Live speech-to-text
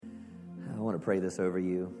want to pray this over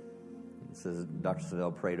you. This is Dr.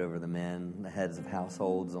 Savelle prayed over the men, the heads of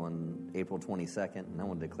households on April 22nd, and I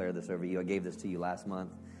want to declare this over you. I gave this to you last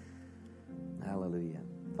month. Hallelujah.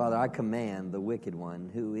 Father, I command the wicked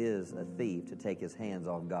one who is a thief to take his hands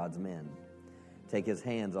off God's men. Take his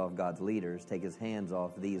hands off God's leaders. Take his hands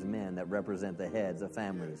off these men that represent the heads of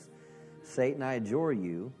families. Satan, I adjure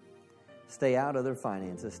you, stay out of their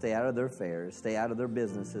finances, stay out of their affairs, stay out of their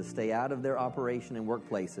businesses, stay out of their operation and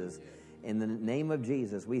workplaces. In the name of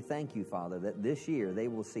Jesus, we thank you, Father, that this year they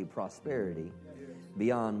will see prosperity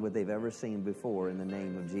beyond what they've ever seen before in the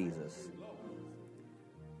name of Jesus.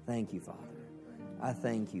 Thank you, Father. I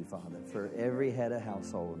thank you, Father, for every head of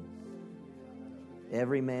household,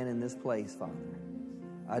 every man in this place, Father.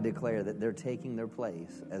 I declare that they're taking their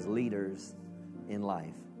place as leaders in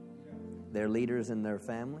life. They're leaders in their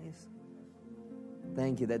families.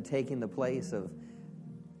 Thank you that taking the place of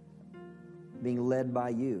being led by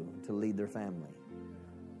you to lead their family.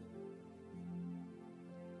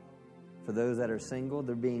 For those that are single,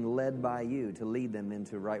 they're being led by you to lead them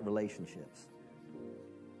into right relationships.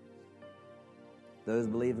 Those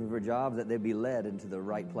believing for jobs, that they be led into the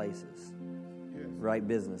right places, right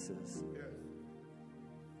businesses.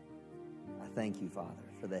 I thank you, Father,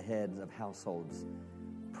 for the heads of households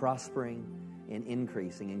prospering and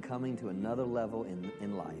increasing and coming to another level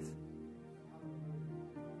in life.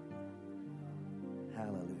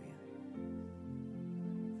 Hallelujah.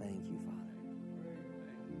 Thank you, Father.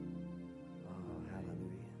 Oh,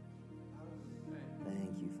 hallelujah.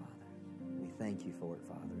 Thank you, Father. We thank you for it,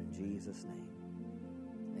 Father, in Jesus' name.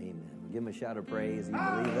 Amen. Give him a shout of praise. You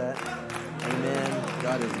believe that? Amen.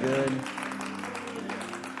 God is good.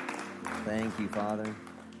 Thank you, Father.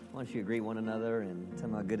 Why don't you greet one another and tell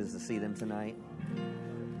them how good it is to see them tonight.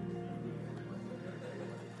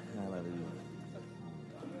 Hallelujah.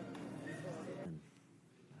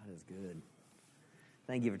 That is good.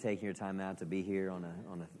 Thank you for taking your time out to be here on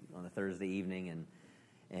a Thursday evening,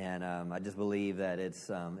 and I just believe that it's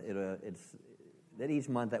that each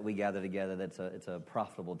month that we gather together, it's a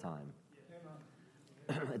profitable time.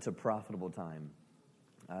 It's a profitable time.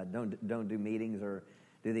 Don't do meetings or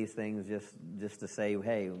do these things just to say,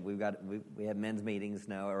 hey, we have men's meetings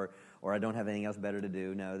now, or I don't have anything else better to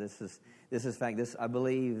do. No, this is fact. I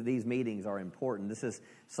believe these meetings are important. This is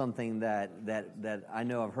something that I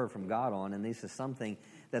know I've heard from God on, and this is something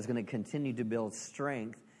that's going to continue to build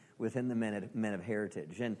strength within the men of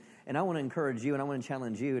heritage. And I want to encourage you, and I want to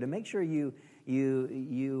challenge you to make sure you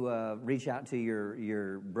reach out to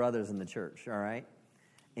your brothers in the church, all right,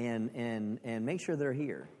 and make sure they're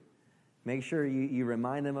here. Make sure you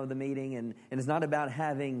remind them of the meeting, and it's not about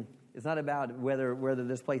whether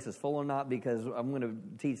this place is full or not, because I'm going to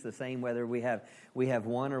teach the same whether we have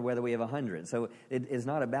one or whether we have 100. So it is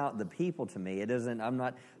not about the people to me. It isn't. I'm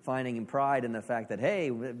not finding pride in the fact that,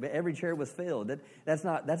 hey, every chair was filled. That's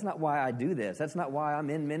not why I do this. That's not why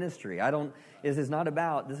I'm in ministry. This is not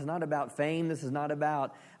about fame. This is not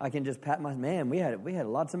about I can just pat my man. We had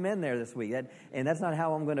lots of men there this week, and that's not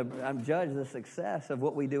how I'm going to judge the success of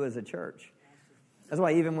what we do as a church. That's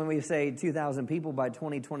why even when we say 2,000 people by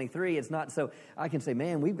 2023, it's not so I can say,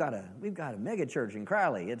 man, we've got a mega church in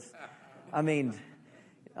Crowley. It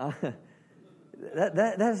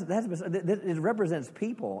represents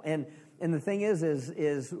people, and the thing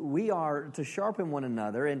is we are to sharpen one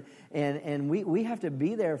another, and we have to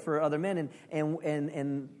be there for other men,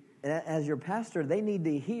 and as your pastor, they need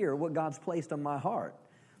to hear what God's placed on my heart.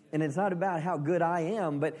 And it's not about how good I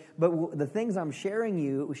am, but the things I'm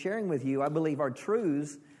sharing with you, I believe are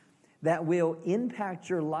truths that will impact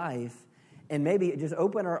your life, and maybe just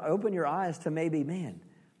open your eyes to maybe, man,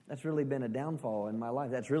 that's really been a downfall in my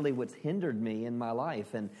life. That's really what's hindered me in my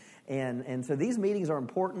life, and so these meetings are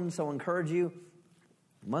important. So I encourage you,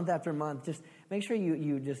 month after month, just make sure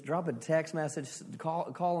you just drop a text message,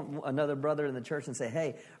 call another brother in the church and say,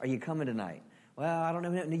 hey, are you coming tonight? Well, I don't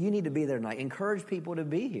know. You need to be there tonight. Encourage people to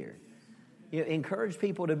be here. Encourage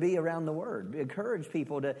people to be around the Word. Encourage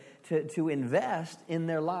people to invest in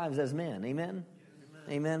their lives as men. Amen?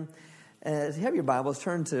 Amen. As you have your Bibles,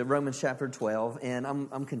 turn to Romans chapter 12, and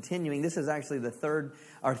I'm continuing. This is actually the third.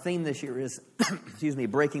 Our theme this year is,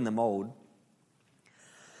 breaking the mold.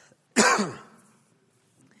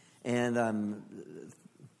 And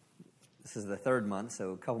this is the third month,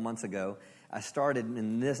 so a couple months ago, I started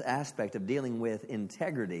in this aspect of dealing with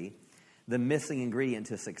integrity, the missing ingredient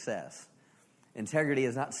to success. Integrity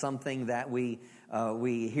is not something that we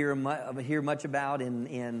hear much about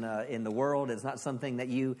in the world. It's not something that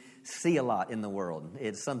you see a lot in the world.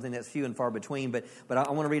 It's something that's few and far between. But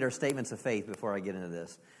I want to read our statements of faith before I get into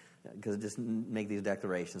this, because just make these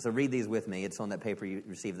declarations. So read these with me. It's on that paper you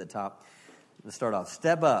received at the top. Let's start off.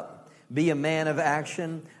 Step up. Be a man of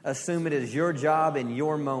action. Assume it is your job in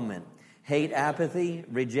your moment. Hate apathy.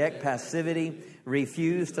 Reject passivity.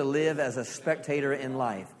 Refuse to live as a spectator in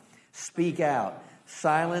life. Speak out.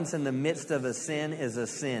 Silence in the midst of a sin is a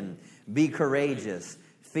sin. Be courageous.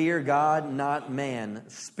 Fear God, not man.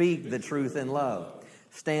 Speak the truth in love.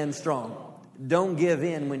 Stand strong. Don't give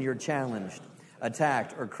in when you're challenged,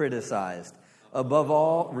 attacked, or criticized. Above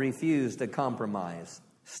all, refuse to compromise.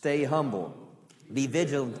 Stay humble. Be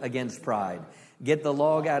vigilant against pride. Get the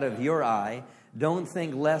log out of your eye. Don't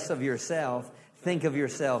think less of yourself. Think of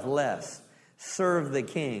yourself less. Serve the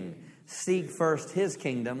King. Seek first His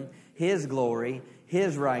kingdom, His glory,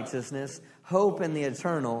 His righteousness. Hope in the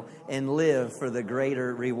eternal, and live for the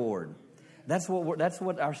greater reward. That's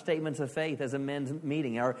what our statements of faith as a men's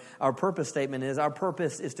meeting. Our purpose statement is, our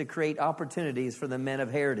purpose is to create opportunities for the men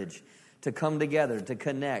of heritage to come together, to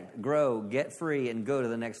connect, grow, get free, and go to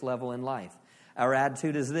the next level in life. Our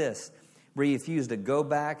attitude is this: we refuse to go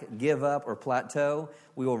back, give up, or plateau.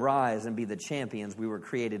 We will rise and be the champions we were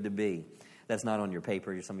created to be. That's not on your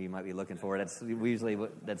paper. Some of you might be looking for it.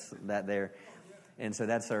 That's that there. And so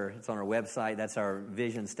it's on our website. That's our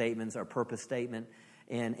vision statements, our purpose statement.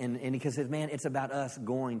 And because, man, it's about us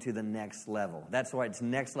going to the next level. That's why it's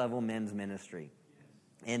next level men's ministry.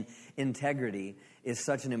 And integrity is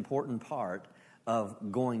such an important part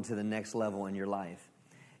of going to the next level in your life.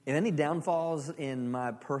 If any downfalls in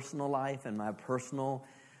my personal life and I'd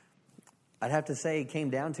have to say it came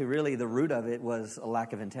down to really the root of it was a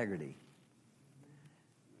lack of integrity.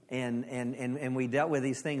 And we dealt with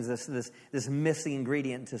these things, this missing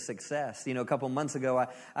ingredient to success. You know, a couple months ago,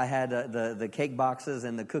 I had the cake boxes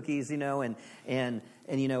and the cookies. You know, and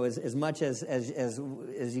you know, as much as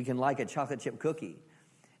you can like a chocolate chip cookie,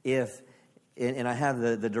 and I have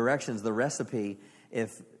the directions, the recipe.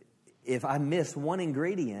 If I miss one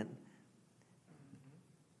ingredient,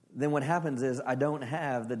 then what happens is I don't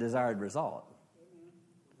have the desired result.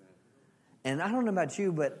 And I don't know about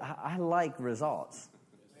you, but I like results.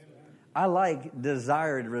 I like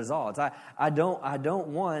desired results. I don't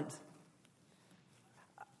want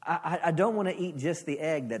to eat just the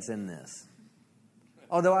egg that's in this.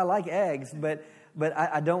 Although I like eggs, but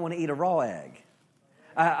I don't want to eat a raw egg.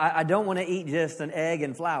 I don't want to eat just an egg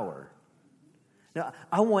and flour. Now,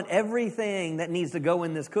 I want everything that needs to go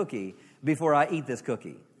in this cookie before I eat this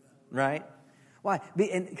cookie, right? Why?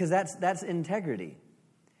 Because that's integrity.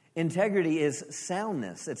 Integrity is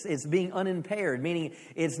soundness. It's being unimpaired, meaning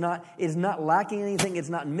it's not lacking anything, it's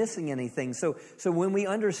not missing anything. So when we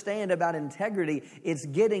understand about integrity, it's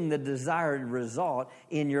getting the desired result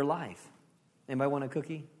in your life. Anybody want a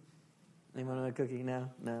cookie? Anybody want a cookie? No?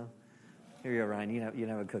 Here you go, Ryan. You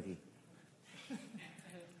have a cookie.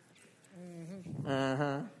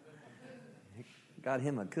 Got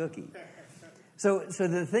him a cookie. So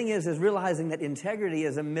the thing is realizing that integrity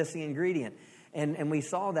is a missing ingredient. And we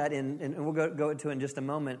saw that and we'll go to in just a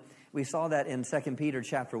moment. We saw that in 2 Peter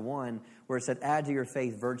chapter 1, where it said, add to your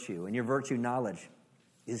faith virtue, and your virtue knowledge.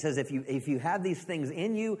 It says, if you have these things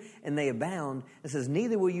in you and they abound, it says,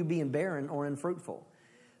 neither will you be barren or unfruitful.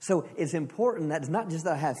 So it's important that it's not just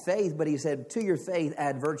that I have faith, but he said, to your faith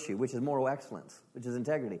add virtue, which is moral excellence, which is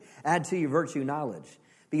integrity. Add to your virtue knowledge.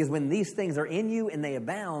 Because when these things are in you and they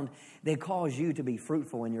abound, they cause you to be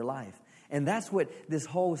fruitful in your life. And that's what this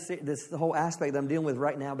whole aspect that I'm dealing with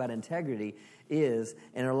right now about integrity is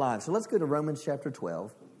in our lives. So let's go to Romans chapter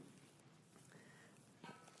 12.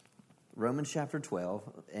 Romans chapter 12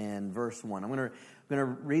 and verse 1. I'm going to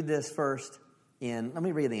read this first let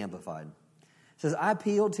me read the Amplified. It says, I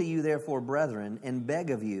appeal to you, therefore, brethren, and beg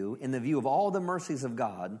of you, in the view of all the mercies of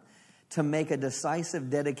God, to make a decisive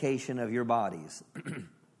dedication of your bodies.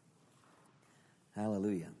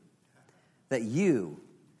 Hallelujah. That you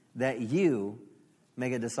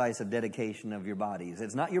make a decisive dedication of your bodies.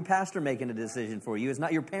 It's not your pastor making a decision for you. It's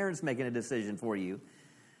not your parents making a decision for you.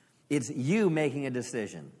 It's you making a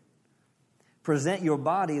decision. Present your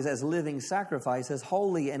bodies as living sacrifices,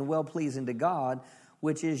 holy and well-pleasing to God,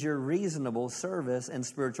 which is your reasonable service and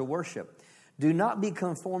spiritual worship. Do not be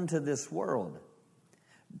conformed to this world,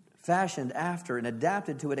 fashioned after and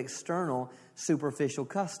adapted to its external, superficial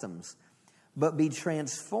customs, but be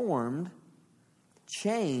transformed,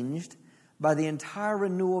 changed by the entire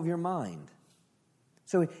renewal of your mind.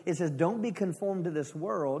 So it says, don't be conformed to this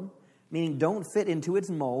world, meaning don't fit into its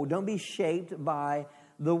mold. Don't be shaped by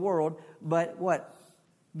the world, but what?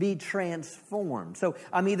 Be transformed. So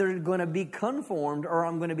I'm either going to be conformed or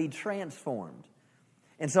I'm going to be transformed.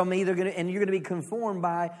 And so you're going to be conformed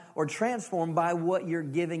by or transformed by what you're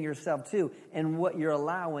giving yourself to and what you're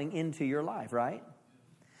allowing into your life, right?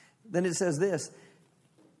 Then it says this,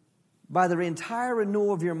 by the entire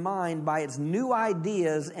renewal of your mind, by its new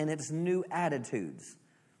ideas and its new attitudes.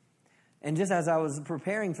 And just as I was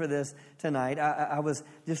preparing for this tonight, I was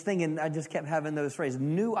just thinking, I just kept having those phrases,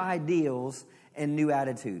 new ideals and new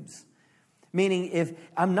attitudes. Meaning, if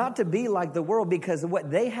I'm not to be like the world, because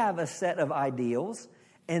what they have a set of ideals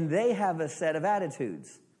and they have a set of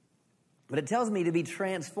attitudes. But it tells me to be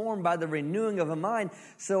transformed by the renewing of a mind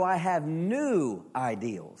so I have new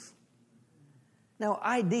ideals. Now,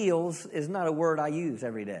 ideals is not a word I use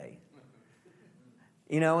every day.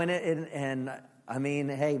 You know, and I mean,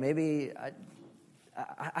 hey, maybe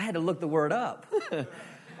I had to look the word up.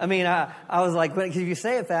 I mean, I was like, if you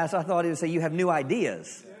say it fast, I thought it would say you have new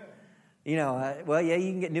ideas. You know, well, yeah,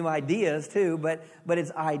 you can get new ideas too, but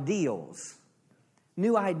it's ideals.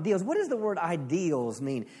 New ideals. What does the word ideals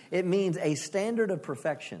mean? It means a standard of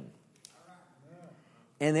perfection.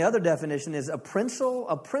 And the other definition is a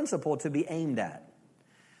principle to be aimed at.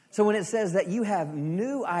 So when it says that you have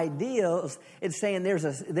new ideals, it's saying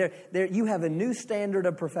you have a new standard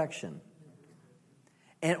of perfection.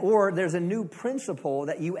 Or there's a new principle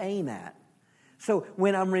that you aim at. So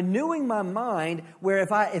when I'm renewing my mind, where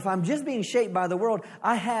if I'm just being shaped by the world,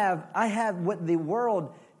 I have what the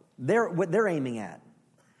world what they're aiming at.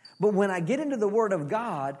 But when I get into the Word of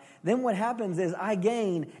God, then what happens is I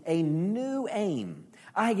gain a new aim.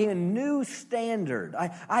 I gain a new standard.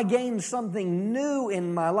 I gain something new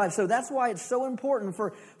in my life. So that's why it's so important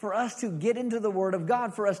for us to get into the Word of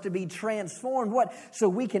God, for us to be transformed. What? So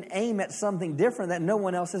we can aim at something different that no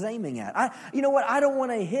one else is aiming at. You know what? I don't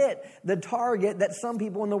want to hit the target that some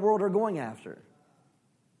people in the world are going after.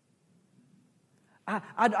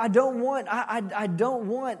 I don't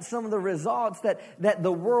want some of the results that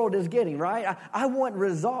the world is getting, right? I want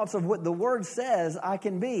results of what the Word says I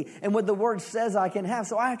can be and what the Word says I can have.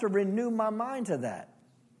 So I have to renew my mind to that.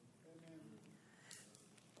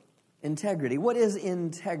 Integrity. What is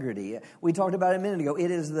integrity? We talked about it a minute ago.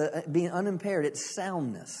 It is being unimpaired. It's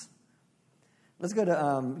soundness. Let's go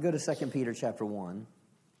to 2 Peter chapter 1.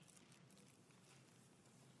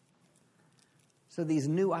 So these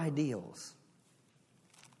new ideals.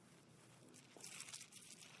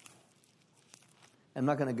 I'm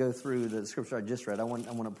not going to go through the scripture I just read. I want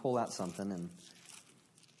to pull out something and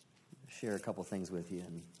share a couple things with you.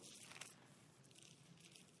 And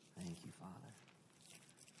thank you,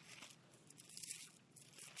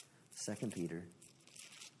 Father. 2 Peter.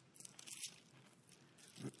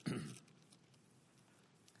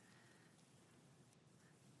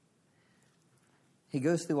 He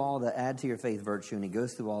goes through all the add to your faith virtue, and he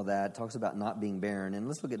goes through all that, talks about not being barren. And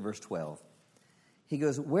let's look at verse 12. He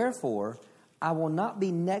goes, wherefore, I will not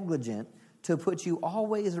be negligent to put you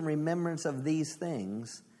always in remembrance of these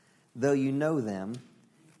things, though you know them,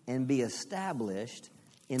 and be established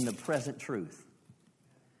in the present truth.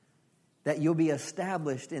 That you'll be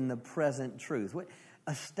established in the present truth. What?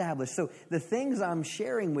 Established. So the things I'm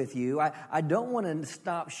sharing with you, I don't want to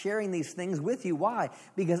stop sharing these things with you. Why?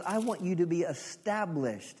 Because I want you to be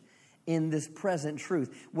established in this present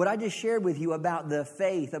truth. What I just shared with you about the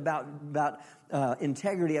faith, about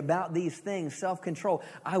integrity, about these things, self-control,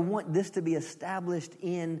 I want this to be established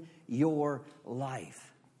in your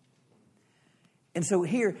life. And so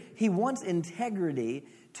here, he wants integrity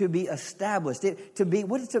to be established.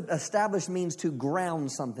 What does to establish means? To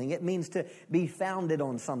ground something. It means to be founded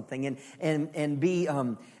on something and be.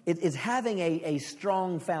 It's having a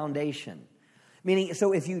strong foundation. Meaning,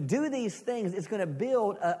 so if you do these things, it's going to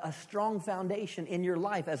build a strong foundation in your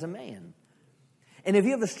life as a man. And if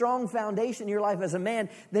you have a strong foundation in your life as a man,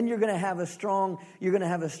 then you're going to have a strong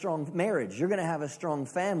marriage. You're going to have a strong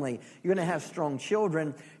family. You're going to have strong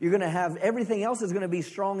children. You're going to have everything else is going to be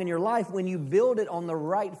strong in your life when you build it on the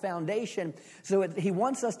right foundation. So he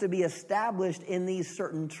wants us to be established in these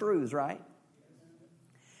certain truths, right?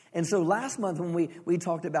 And so last month when we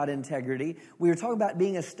talked about integrity, we were talking about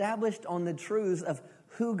being established on the truths of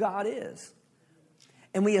who God is.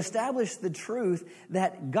 And we established the truth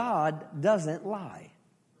that God doesn't lie.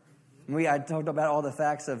 I talked about all the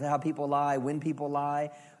facts of how people lie, when people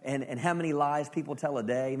lie, and how many lies people tell a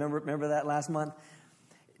day. Remember that last month?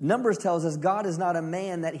 Numbers tells us God is not a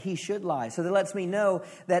man that he should lie. So that lets me know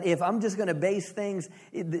that if I'm just going to base things,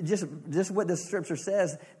 just what the scripture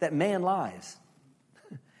says, that man lies.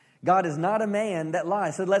 God is not a man that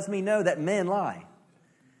lies. So it lets me know that men lie.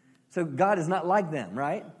 So God is not like them,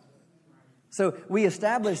 right? So we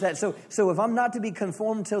establish that. So if I'm not to be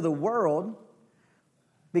conformed to the world,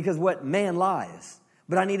 because what? Man lies.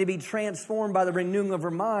 But I need to be transformed by the renewing of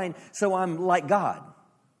her mind so I'm like God.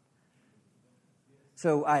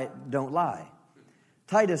 So I don't lie.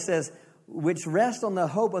 Titus says, which rest on the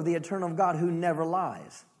hope of the eternal God who never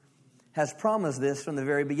lies. has promised this from the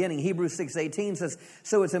very beginning. Hebrews 6:18 says,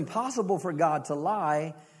 so it's impossible for God to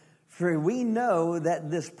lie, for we know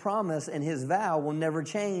that this promise and his vow will never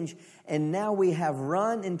change, and now we have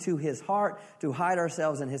run into his heart to hide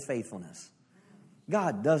ourselves in his faithfulness.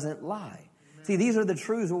 God doesn't lie. See, these are the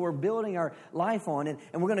truths that we're building our life on, and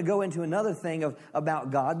we're going to go into another thing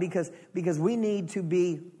about God because we need to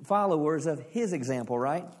be followers of his example,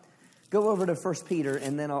 right? Go over to 1 Peter,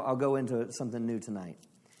 and then I'll go into something new tonight.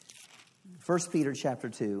 1 Peter chapter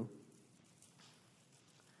 2,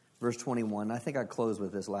 verse 21. I think I closed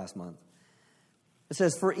with this last month. It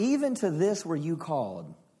says, for even to this were you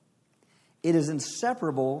called. It is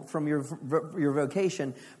inseparable from your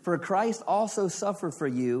vocation, for Christ also suffered for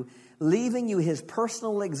you, leaving you his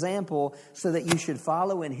personal example so that you should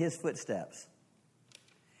follow in his footsteps.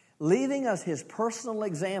 Leaving us his personal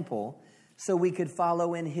example so we could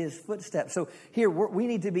follow in his footsteps. So here, we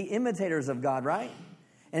need to be imitators of God, right?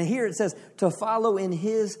 And here it says, to follow in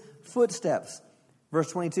his footsteps. Verse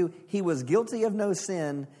 22, he was guilty of no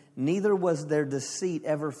sin, neither was there deceit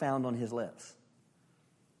ever found on his lips.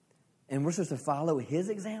 And we're supposed to follow his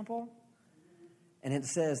example? And it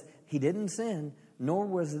says, he didn't sin, nor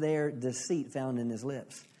was there deceit found in his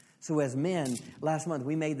lips. So as men, last month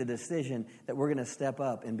we made the decision that we're going to step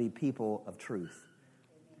up and be people of truth.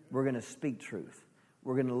 We're going to speak truth.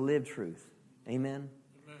 We're going to live truth. Amen?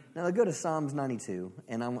 Now let's go to Psalms 92,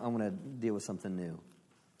 and I'm going to deal with something new.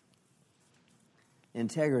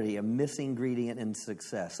 Integrity, a missing ingredient in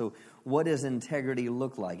success. So what does integrity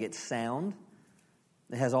look like? It's sound.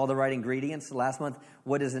 It has all the right ingredients. Last month,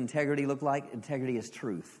 what does integrity look like? Integrity is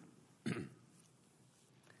truth.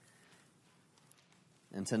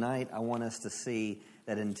 And tonight, I want us to see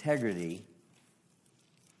that integrity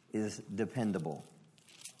is dependable.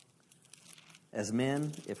 As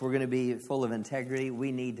men, if we're going to be full of integrity,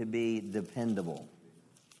 we need to be dependable.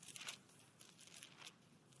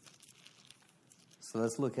 So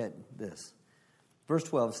let's look at this. Verse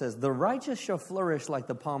 12 says, the righteous shall flourish like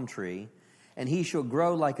the palm tree, and he shall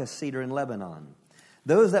grow like a cedar in Lebanon.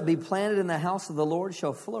 Those that be planted in the house of the Lord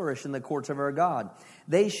shall flourish in the courts of our God.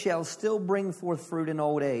 They shall still bring forth fruit in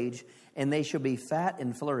old age, and they shall be fat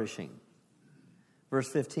and flourishing. Verse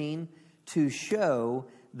 15, to show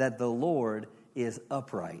that the Lord is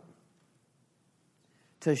upright.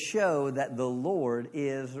 To show that the Lord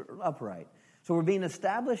is upright. So we're being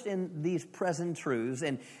established in these present truths,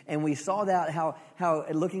 and we saw that how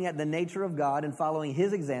looking at the nature of God and following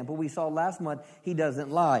his example, we saw last month he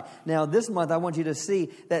doesn't lie. Now this month I want you to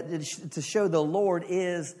see that to show the Lord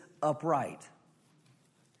is upright.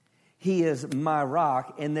 He is my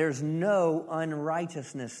rock, and there's no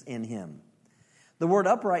unrighteousness in him. The word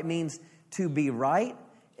upright means to be right.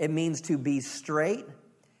 It means to be straight,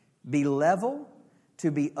 be level, to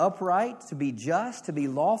be upright, to be just, to be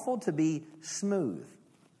lawful, to be smooth.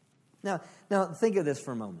 Now think of this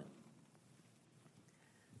for a moment.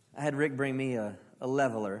 I had Rick bring me a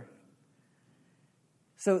leveler.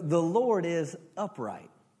 So the Lord is upright.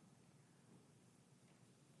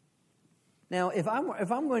 Now, if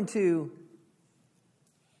I'm going to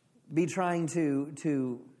be trying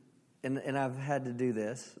to and I've had to do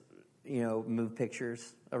this, move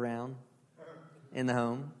pictures around in the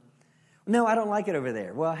home. No, I don't like it over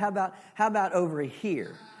there. Well, how about over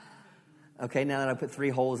here? Okay, now that I put 3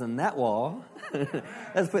 holes in that wall,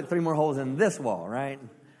 let's put 3 more holes in this wall, right?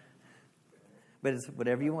 But it's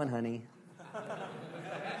whatever you want, honey.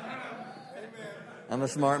 I'm a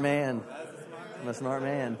smart man.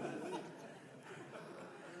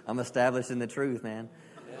 I'm established in the truth, man.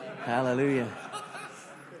 Hallelujah.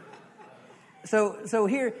 So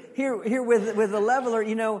here with the leveler,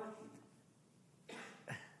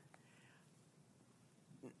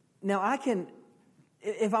 now I can,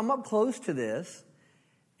 if I'm up close to this,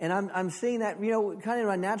 and I'm seeing that, kind of in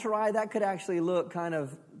my natural eye, that could actually look kind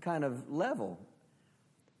of level.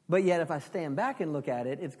 But yet if I stand back and look at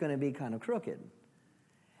it, it's going to be kind of crooked.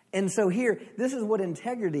 And so here, this is what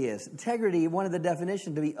integrity is. Integrity, one of the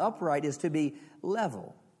definitions to be upright is to be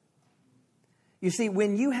level. You see,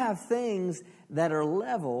 when you have things that are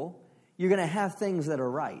level, you're going to have things that are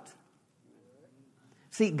right.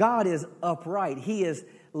 See, God is upright. He is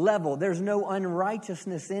level. There's no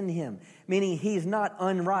unrighteousness in him, meaning he's not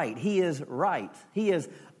unright. He is right. He is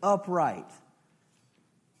upright.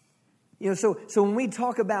 So when we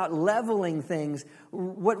talk about leveling things,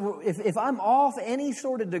 if I'm off any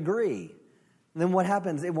sort of degree, then what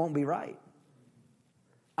happens? It won't be right.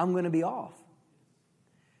 I'm going to be off.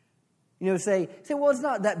 Say, well, it's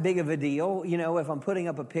not that big of a deal, if I'm putting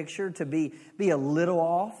up a picture to be a little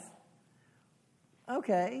off.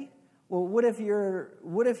 Okay. Well, what if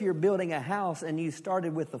you're building a house and you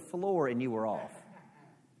started with the floor and you were off?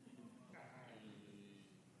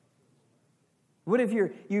 What if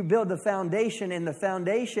you build the foundation and the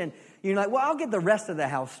foundation, you're like, well, I'll get the rest of the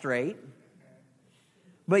house straight.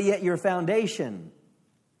 But yet your foundation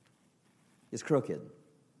is crooked.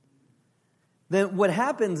 Then what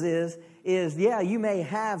happens is you may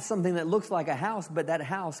have something that looks like a house, but that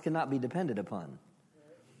house cannot be depended upon.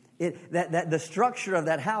 That the structure of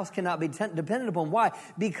that house cannot be dependent upon. Why?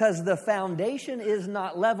 Because the foundation is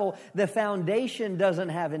not level. The foundation doesn't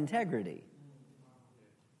have integrity.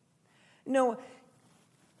 You know,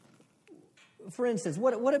 for instance,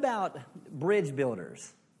 what about bridge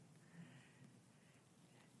builders?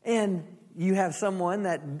 And you have someone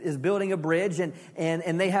that is building a bridge and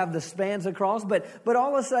they have the spans across, but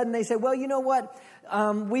all of a sudden they say, well, you know what?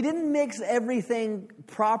 We didn't mix everything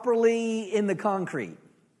properly in the concrete.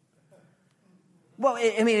 Well,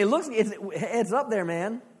 I mean, it's up there,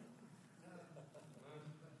 man.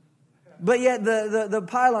 But yet the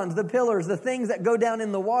pylons, the pillars, the things that go down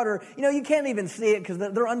in the water, you can't even see it because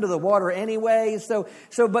they're under the water anyway.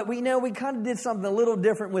 But we kind of did something a little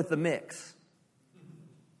different with the mix.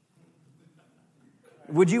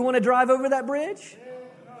 Would you want to drive over that bridge?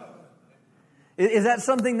 Is that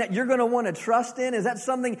something that you're going to want to trust in? Is that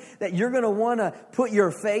something that you're going to want to put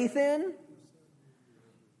your faith in?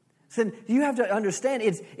 So you have to understand,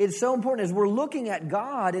 it's so important as we're looking at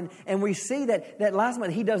God and we see that last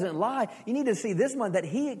month He doesn't lie. You need to see this month that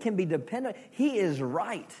He can be dependent. He is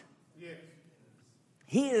right. Yes.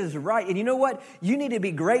 He is right. And you know what? You need to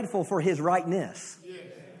be grateful for His rightness. Yes.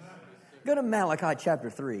 Go to Malachi chapter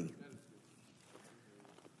 3.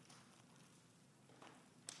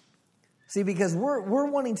 See, because we're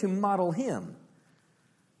wanting to model Him.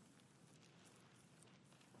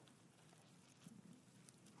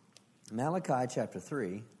 Malachi chapter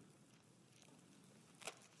 3.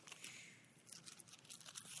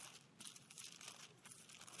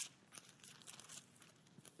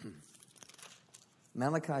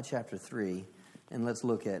 Malachi chapter 3, and let's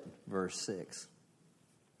look at verse 6.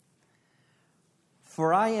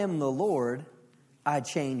 For I am the Lord, I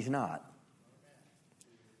change not.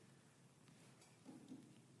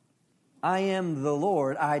 I am the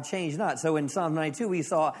Lord, I change not. So in Psalm 92 we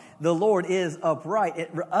saw the Lord is upright,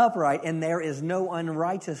 and there is no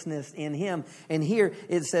unrighteousness in Him. And here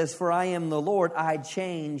it says, for I am the Lord, I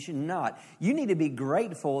change not. You need to be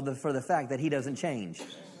grateful for the fact that He doesn't change.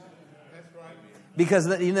 That's right. Because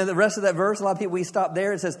the rest of that verse, a lot of people, we stop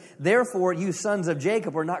there. It says, therefore you sons of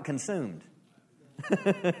Jacob are not consumed.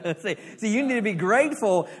 See, you need to be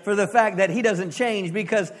grateful for the fact that He doesn't change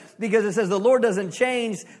because it says the Lord doesn't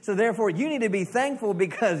change. So therefore you need to be thankful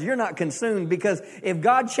because you're not consumed. Because if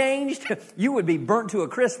God changed, you would be burnt to a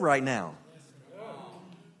crisp right now.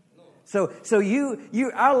 So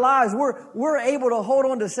our lives, we're able to hold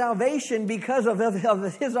on to salvation because of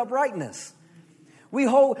His uprightness. We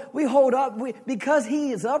hold up because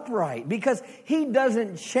He is upright, because He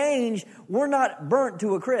doesn't change. We're not burnt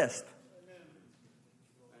to a crisp.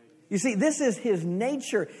 You see, this is His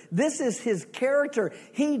nature. This is His character.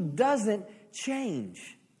 He doesn't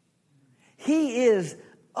change. He is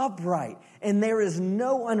upright, and there is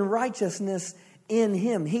no unrighteousness in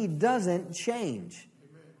Him. He doesn't change.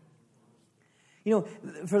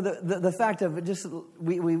 For the fact of just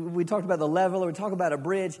we talked about the level, or we talk about a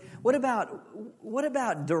bridge. What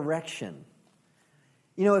about direction?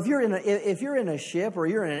 If you're in a ship or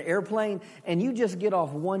you're in an airplane and you just get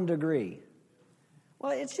off 1 degree.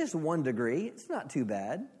 Well, it's just 1 degree. It's not too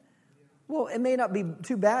bad. Well, it may not be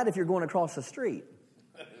too bad if you're going across the street.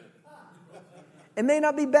 It may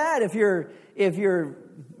not be bad if you're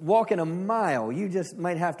walking a mile. You just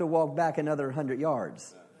might have to walk back another 100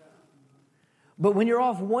 yards. But when you're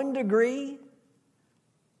off 1 degree,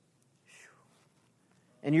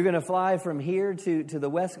 and you're going to fly from here to the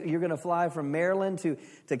west, you're going to fly from Maryland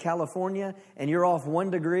to California, and you're off 1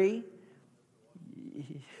 degree,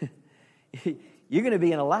 you're going to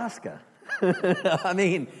be in Alaska. I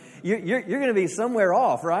mean, you're going to be somewhere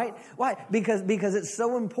off, right? Why? Because it's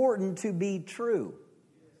so important to be true.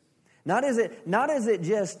 Not is it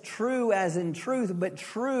just true as in truth, but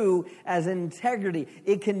true as integrity.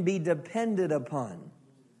 It can be depended upon.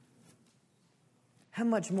 How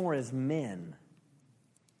much more as men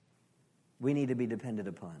we need to be depended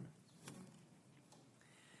upon?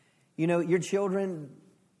 Your children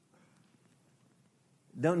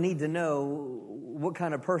don't need to know what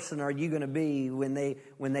kind of person are you going to be when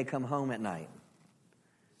they come home at night.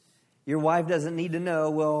 Your wife doesn't need to know,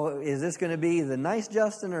 well, is this going to be the nice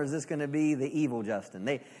Justin or is this going to be the evil Justin?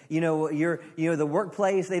 They, the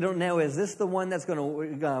workplace, they don't know, is this the one that's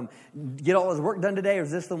going to get all his work done today or is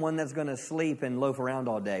this the one that's going to sleep and loaf around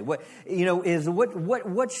all day? Which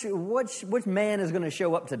man is going to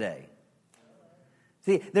show up today?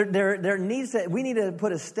 See, we need to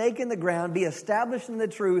put a stake in the ground, be established in the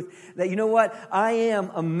truth that, you know what, I am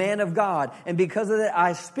a man of God. And because of that,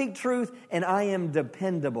 I speak truth and I am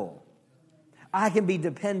dependable. I can be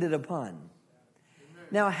depended upon. Amen.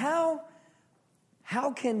 Now,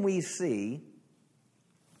 how can we see?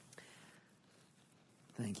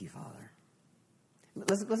 Thank you, Father.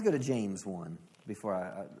 Let's go to James 1 before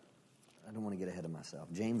I don't want to get ahead of myself.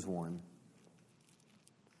 James 1.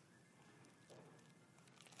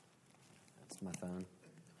 That's my phone.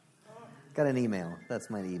 Got an email. That's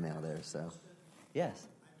my email there. So, yes.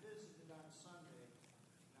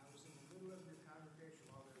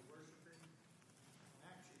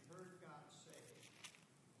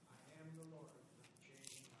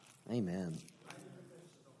 Amen.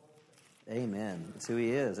 Amen. That's who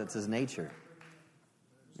he is. That's his nature.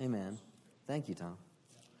 Amen. Thank you, Tom.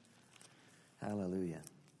 Hallelujah.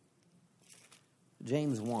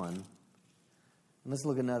 James 1. Let's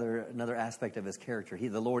look at another aspect of his character.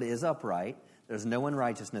 The Lord is upright. There's no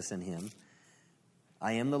unrighteousness in him.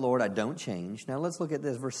 I am the Lord. I don't change. Now let's look at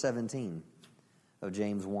this, verse 17 of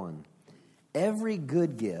James 1. Every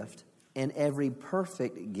good gift and every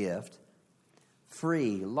perfect gift,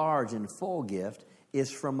 free, large, and full gift,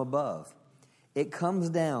 is from above. It comes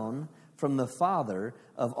down from the Father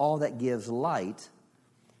of all that gives light,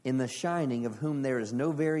 in the shining of whom there is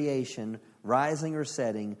no variation, rising or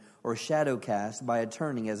setting, or shadow cast by a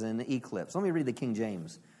turning as in an eclipse. Let me read the King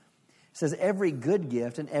James. It says, every good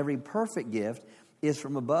gift and every perfect gift is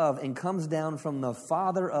from above and comes down from the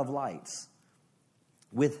Father of lights,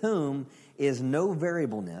 with whom is no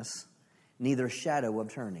variableness, neither shadow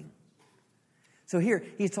of turning. So here,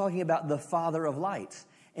 he's talking about the Father of lights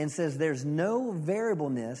and says there's no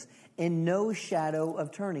variableness and no shadow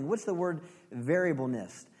of turning. What's the word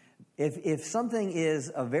variableness? If something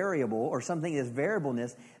is a variable or something is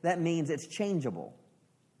variableness, that means it's changeable,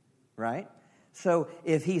 right? So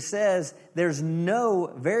if he says there's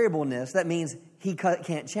no variableness, that means he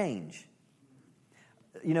can't change.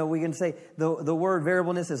 We can say the word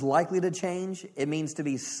variableness is likely to change. It means to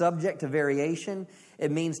be subject to variation. It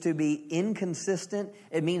means to be inconsistent.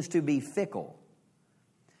 It means to be fickle.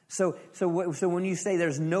 So when you say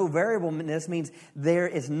there's no variableness, means there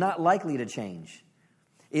is not likely to change.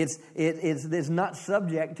 It's not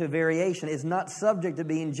subject to variation. It's not subject to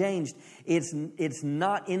being changed. It's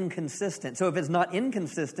not inconsistent. So if it's not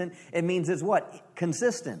inconsistent, it means it's what?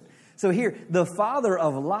 Consistent. So here, the Father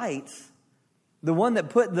of lights, the one that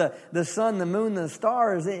put the sun, the moon, the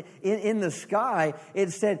stars in the sky,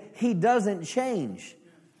 it said he doesn't change.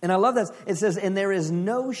 And I love that. It says, and there is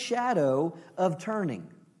no shadow of turning.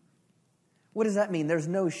 What does that mean? There's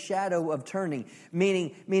no shadow of turning.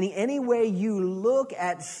 Meaning any way you look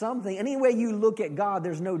at something, any way you look at God,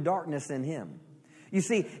 there's no darkness in him. You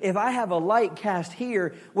see, if I have a light cast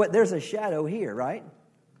here, there's a shadow here, right?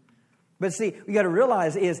 But see, we got to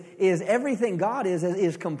realize is everything God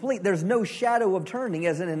is complete. There's no shadow of turning,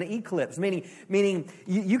 as in an eclipse. Meaning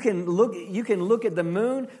you can look at the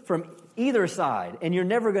moon from either side, and you're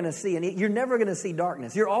never going to see you're never going to see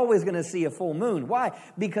darkness. You're always going to see a full moon. Why?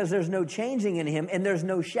 Because there's no changing in him, and there's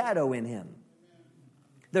no shadow in him.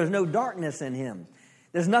 There's no darkness in him.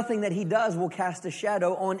 There's nothing that he does will cast a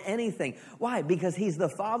shadow on anything. Why? Because he's the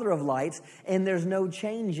Father of lights, and there's no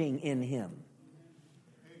changing in him.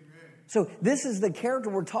 So this is the character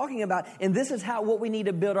we're talking about, and this is what we need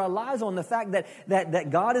to build our lives on, the fact that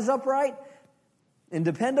God is upright and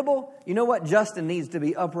dependable. You know what? Justin needs to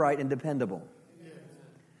be upright and dependable.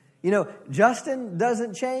 Justin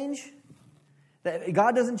doesn't change.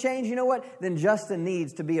 God doesn't change. You know what? Then Justin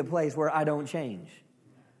needs to be a place where I don't change.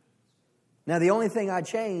 Now, the only thing I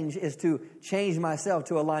change is to change myself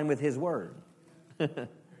to align with his word.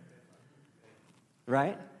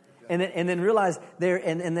 Right? And then realize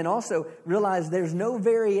and then also realize there's no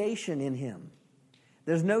variation in him.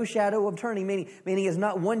 There's no shadow of turning. Meaning it's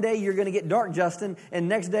not one day you're going to get dark Justin, and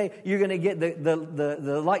next day you're going to get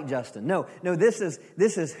the light Justin. No. This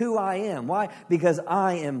is who I am. Why? Because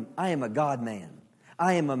I am a God man.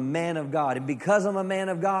 I am a man of God, and because I'm a man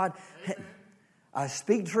of God, I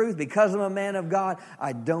speak truth. Because I'm a man of God,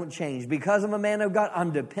 I don't change. Because I'm a man of God,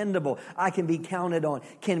 I'm dependable. I can be counted on.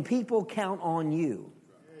 Can people count on you?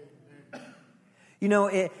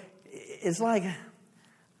 It's like,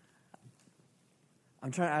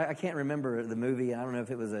 I can't remember the movie. I don't know if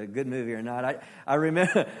it was a good movie or not. I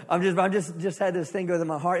remember. I'm just had this thing go through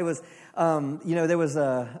my heart. It was, there was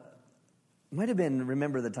might have been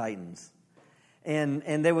Remember the Titans.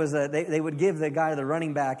 And there was they would give the guy the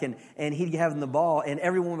running back and he'd have him the ball, and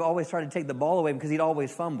everyone would always try to take the ball away because he'd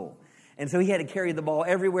always fumble. And so he had to carry the ball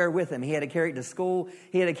everywhere with him. He had to carry it to school.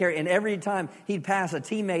 He had to carry, and every time he'd pass a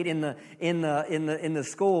teammate in the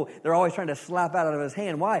school, they're always trying to slap out of his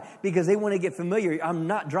hand. Why? Because they want to get familiar. I'm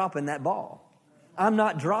not dropping that ball. I'm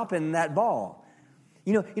not dropping that ball.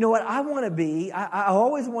 You know what I want to be? I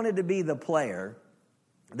always wanted to be the player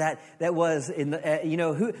that was in the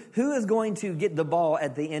who is going to get the ball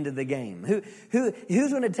at the end of the game?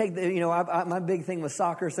 Who's going to take the my big thing was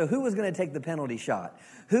soccer. So who was going to take the penalty shot?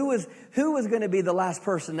 Who was going to be the last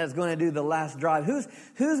person that's going to do the last drive? Who's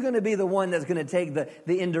going to be the one that's going to take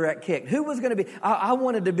the indirect kick? Who was going to be? I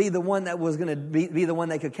wanted to be the one that was going to be the one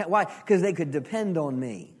they could count. Why? Because they could depend on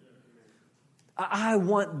me. I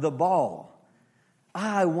want the ball.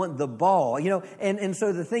 I want the ball, and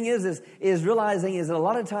so the thing is realizing is that a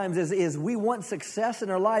lot of times is we want success in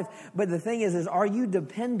our life, but the thing is are you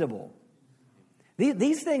dependable?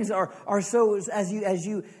 These things are so as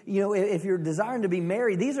you if you're desiring to be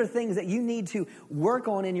married, these are things that you need to work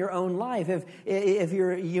on in your own life. If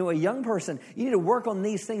you're a young person, you need to work on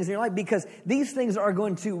these things in your life, because these things are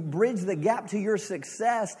going to bridge the gap to your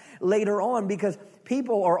success later on, because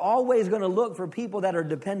people are always going to look for people that are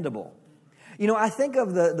dependable. I think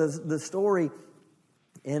of the story,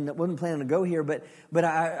 and I wasn't planning to go here, but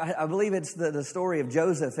I believe it's the story of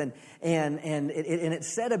Joseph, and it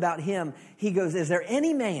said about him. He goes, "Is there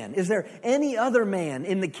any man? Is there any other man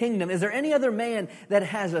in the kingdom? Is there any other man that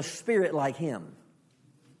has a spirit like him?"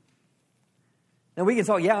 Now we can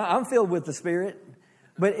talk. Yeah, I'm filled with the Spirit,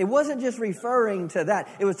 but it wasn't just referring to that.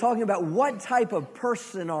 It was talking about what type of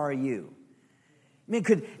person are you. I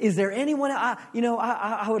mean, is there anyone?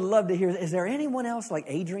 I would love to hear. Is there anyone else like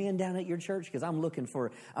Adrian down at your church? Because I'm looking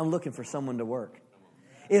for someone to work.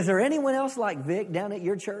 Is there anyone else like Vic down at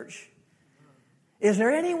your church? Is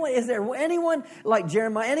there anyone like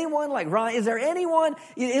Jeremiah? Anyone like Ryan? Is there anyone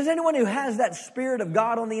who has that Spirit of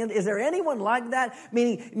God on the end? Is there anyone like that?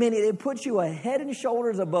 Meaning it puts you a head and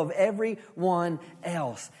shoulders above everyone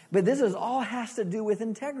else. But this all has to do with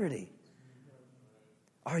integrity.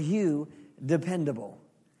 Are you dependable?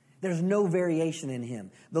 There's no variation in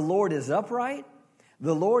him. The Lord is upright.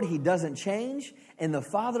 The Lord, he doesn't change. And the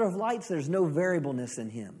Father of lights, there's no variableness in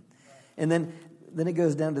him. And then it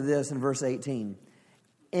goes down to this in verse 18.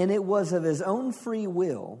 And it was of his own free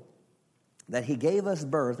will that he gave us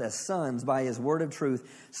birth as sons by his word of truth,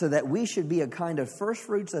 so that we should be a kind of first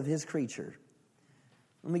fruits of his creature.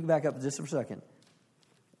 Let me back up just for a second.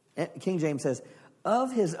 King James says,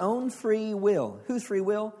 of his own free will. Whose free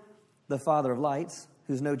will? The Father of lights,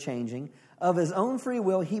 who's no changing. Of his own free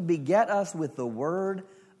will, he begat us with the word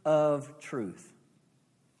of truth.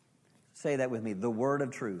 Say that with me, the word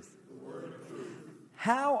of truth. The word of truth.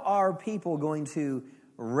 How are people going to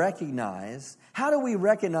recognize, how do we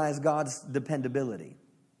recognize God's dependability?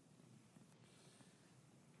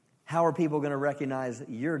 How are people going to recognize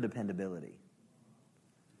your dependability?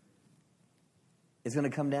 It's going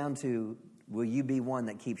to come down to, will you be one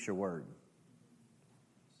that keeps your word?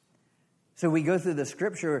 So we go through the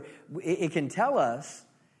scripture, it can tell us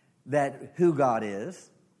that who God is.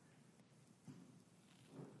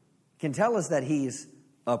 It can tell us that he's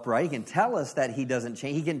upright. He can tell us that he doesn't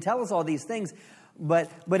change. He can tell us all these things, but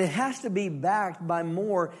it has to be backed by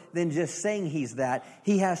more than just saying he's that.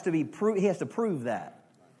 He has to prove that.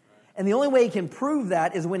 And the only way he can prove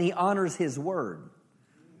that is when he honors his word.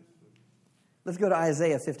 Let's go to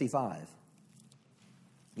Isaiah 55.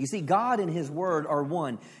 You see, God and his word are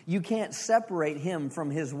one. You can't separate him from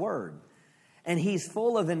his word. And he's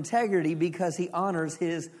full of integrity because he honors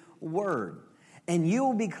his word. And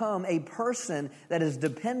you'll become a person that is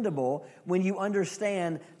dependable when you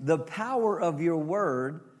understand the power of your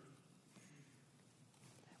word.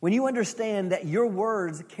 When you understand that your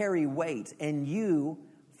words carry weight and you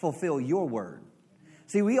fulfill your word.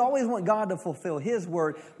 See, we always want God to fulfill his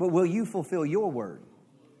word, but will you fulfill your word?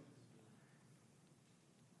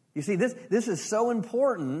 You see, this is so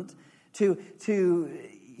important to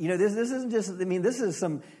this isn't just, this is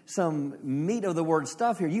some meat of the word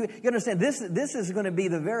stuff here. You understand, this is going to be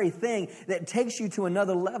the very thing that takes you to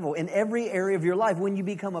another level in every area of your life when you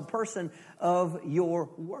become a person of your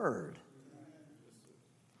word.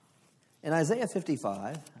 In Isaiah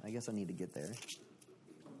 55, I guess I need to get there.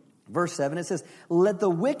 Verse 7, it says, let the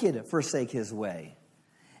wicked forsake his way,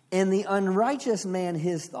 and the unrighteous man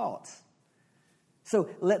his thoughts. So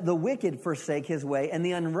let the wicked forsake his way and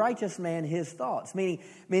the unrighteous man his thoughts.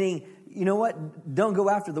 Meaning, you know what? Don't go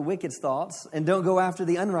after the wicked's thoughts and don't go after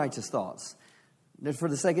the unrighteous thoughts. For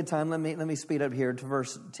the sake of time, let me speed up here to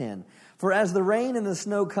verse 10. For as the rain and the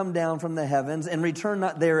snow come down from the heavens and return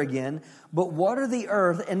not there again, but water the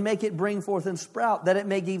earth and make it bring forth and sprout, that it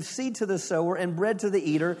may give seed to the sower and bread to the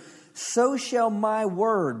eater, so shall my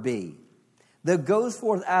word be that goes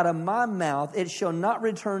forth out of my mouth. It shall not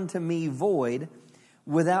return to me void,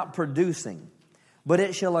 without producing, but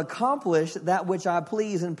it shall accomplish that which I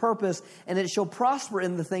please and purpose, and it shall prosper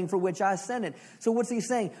in the thing for which I sent it. So what's he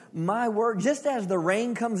saying? My word, just as the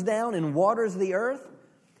rain comes down and waters the earth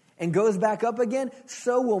and goes back up again,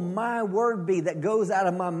 so will my word be that goes out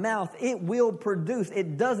of my mouth. It will produce.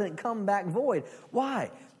 It doesn't come back void. Why?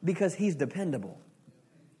 Because he's dependable.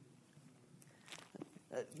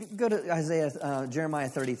 Go to Jeremiah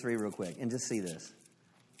 33 real quick and just see this.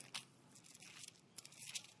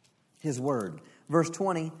 His word. Verse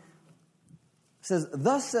 20 says,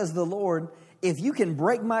 thus says the Lord, if you can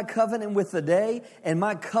break my covenant with the day and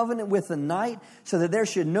my covenant with the night, so that there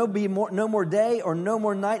should no more day or no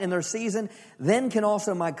more night in their season, then can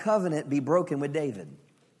also my covenant be broken with David.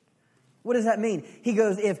 What does that mean? He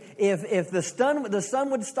goes, if the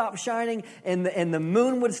sun would stop shining and the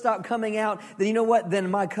moon would stop coming out, then you know what?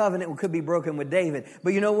 Then my covenant could be broken with David.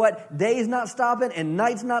 But you know what? Day's not stopping and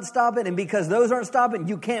night's not stopping. And because those aren't stopping,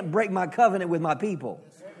 you can't break my covenant with my people.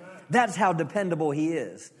 That's how dependable he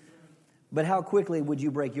is. But how quickly would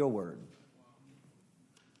you break your word?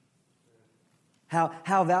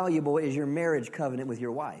 How valuable is your marriage covenant with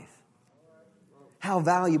your wife? How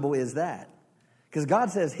valuable is that? Because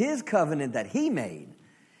God says his covenant that he made,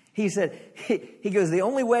 he said, he goes, the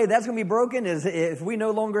only way that's going to be broken is if we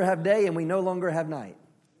no longer have day and we no longer have night.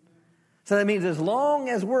 So that means as long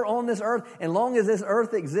as we're on this earth, and long as this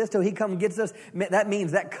earth exists till he comes and gets us, that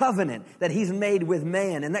means that covenant that he's made with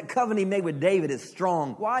man and that covenant he made with David is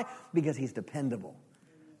strong. Why? Because he's dependable.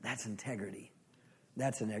 That's integrity.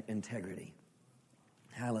 That's an integrity.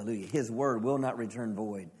 Hallelujah. His word will not return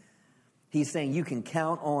void. He's saying you can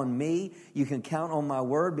count on me. You can count on my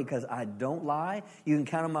word because I don't lie. You can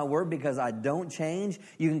count on my word because I don't change.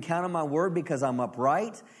 You can count on my word because I'm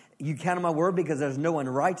upright. You count on my word because there's no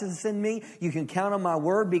unrighteousness in me. You can count on my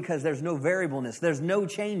word because there's no variableness. There's no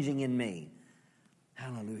changing in me.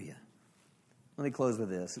 Hallelujah. Let me close with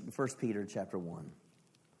this. 1 Peter chapter 1.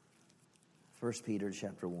 1 Peter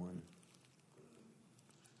chapter 1.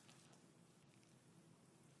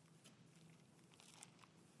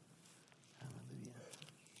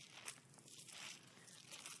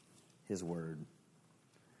 His word.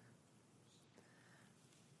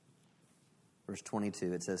 Verse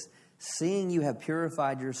 22, it says, seeing you have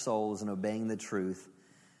purified your souls in obeying the truth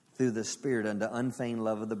through the Spirit unto unfeigned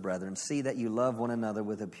love of the brethren, see that you love one another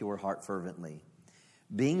with a pure heart fervently,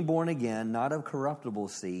 being born again, not of corruptible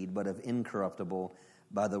seed, but of incorruptible,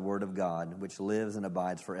 by the word of God, which lives and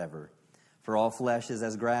abides forever. For all flesh is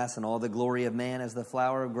as grass, and all the glory of man as the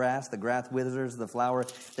flower of grass. The grass withers, the flower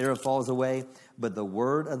thereof falls away, but the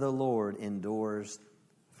word of the Lord endures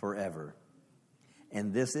forever.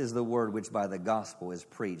 And this is the word which by the gospel is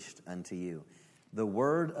preached unto you. The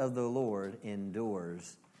word of the Lord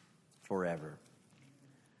endures forever.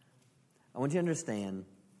 I want you to understand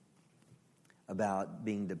about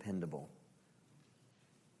being dependable.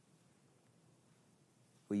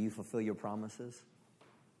 Will you fulfill your promises?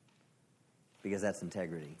 Because that's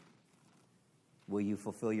integrity. Will you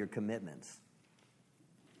fulfill your commitments?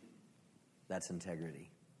 That's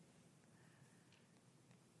integrity.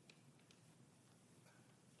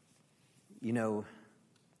 You know,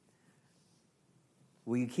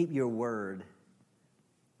 will you keep your word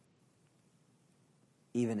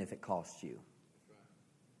even if it costs you?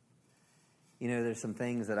 You know, there's some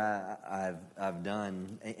things that I've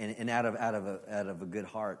done, and out of a good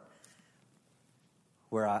heart,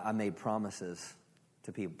 where I made promises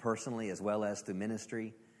to people personally as well as through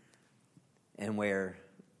ministry, and where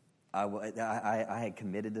I had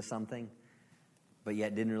committed to something, but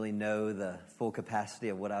yet didn't really know the full capacity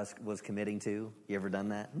of what I was committing to. You ever done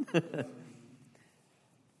that?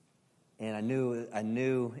 And I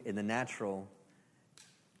knew in the natural,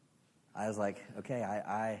 I was like,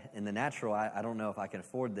 okay, in the natural, I don't know if I can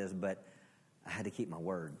afford this, but I had to keep my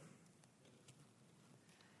word.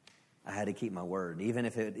 I had to keep my word, even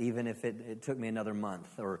if it took me another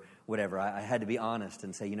month or whatever. I had to be honest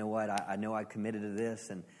and say, you know what, I know I committed to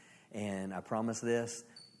this, and I promised this.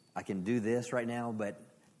 I can do this right now, but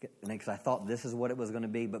because I thought this is what it was going to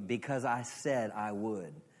be, but because I said I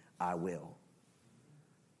would, I will.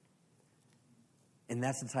 And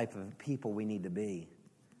that's the type of people we need to be.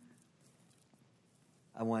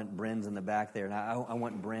 I want Bren's in the back there, and I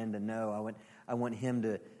want Bren to know. I want him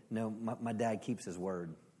to know my dad keeps his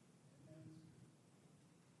word.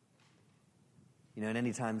 You know, and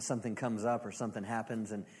anytime something comes up or something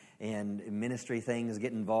happens and ministry things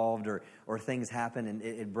get involved or things happen, and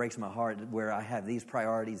it breaks my heart where I have these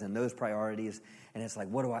priorities and those priorities, and it's like,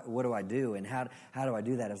 what do I do? And how do I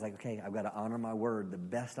do that? It's like, okay, I've got to honor my word the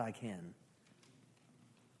best I can.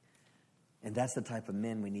 And that's the type of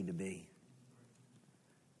men we need to be.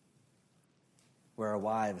 Where our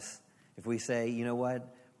wives, if we say, you know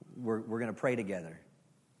what, we're going to pray together,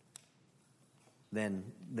 then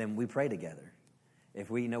we pray together. If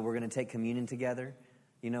we know we're going to take communion together,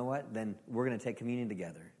 you know what, then we're going to take communion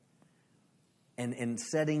together. And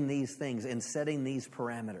setting these things and setting these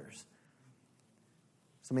parameters.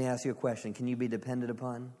 So let me ask you a question. Can you be depended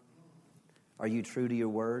upon? Are you true to your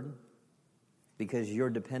word? Because your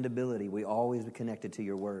dependability will always be connected to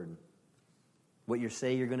your word. What you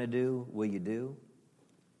say you're going to do, will you do?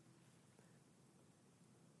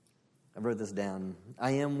 I wrote this down.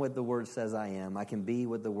 I am what the word says I am. I can be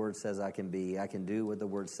what the word says I can be. I can do what the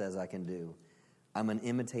word says I can do. I'm an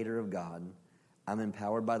imitator of God. I'm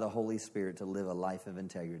empowered by the Holy Spirit to live a life of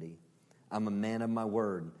integrity. I'm a man of my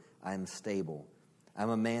word. I am stable. I'm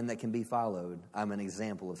a man that can be followed. I'm an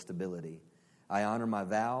example of stability. I honor my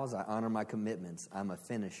vows. I honor my commitments. I'm a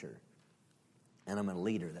finisher. And I'm a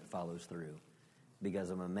leader that follows through because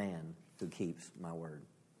I'm a man who keeps my word.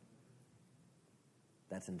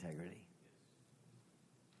 That's integrity.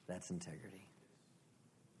 That's integrity.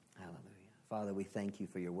 Hallelujah. Father, we thank you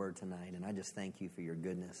for your word tonight, and I just thank you for your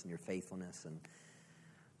goodness and your faithfulness. And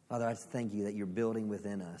Father, I just thank you that you're building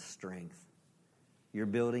within us strength. You're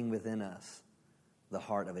building within us the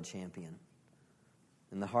heart of a champion.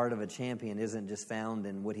 And the heart of a champion isn't just found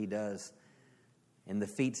in what he does and the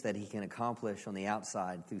feats that he can accomplish on the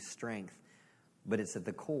outside through strength, but it's at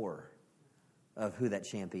the core of who that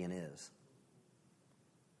champion is.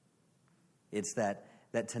 It's that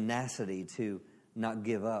tenacity to not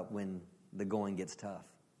give up when the going gets tough.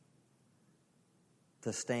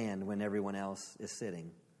 To stand when everyone else is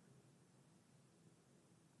sitting.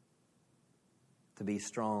 To be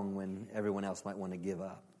strong when everyone else might want to give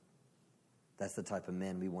up. That's the type of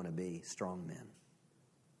men we want to be, strong men.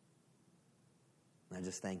 And I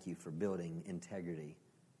just thank you for building integrity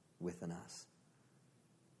within us.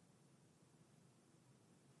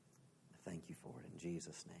 I thank you for it in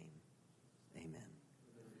Jesus' name. Amen.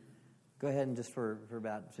 Go ahead and just for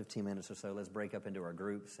about 15 minutes or so, let's break up into our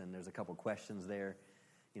groups. And there's a couple questions there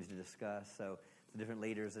you need to discuss. So the different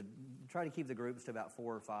leaders, try to keep the groups to about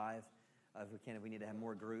 4 or 5. If we can, if we need to have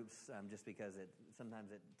more groups, just because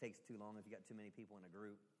sometimes it takes too long if you got too many people in a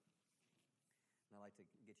group. And I'd like to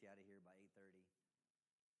get you out of here by 8:30.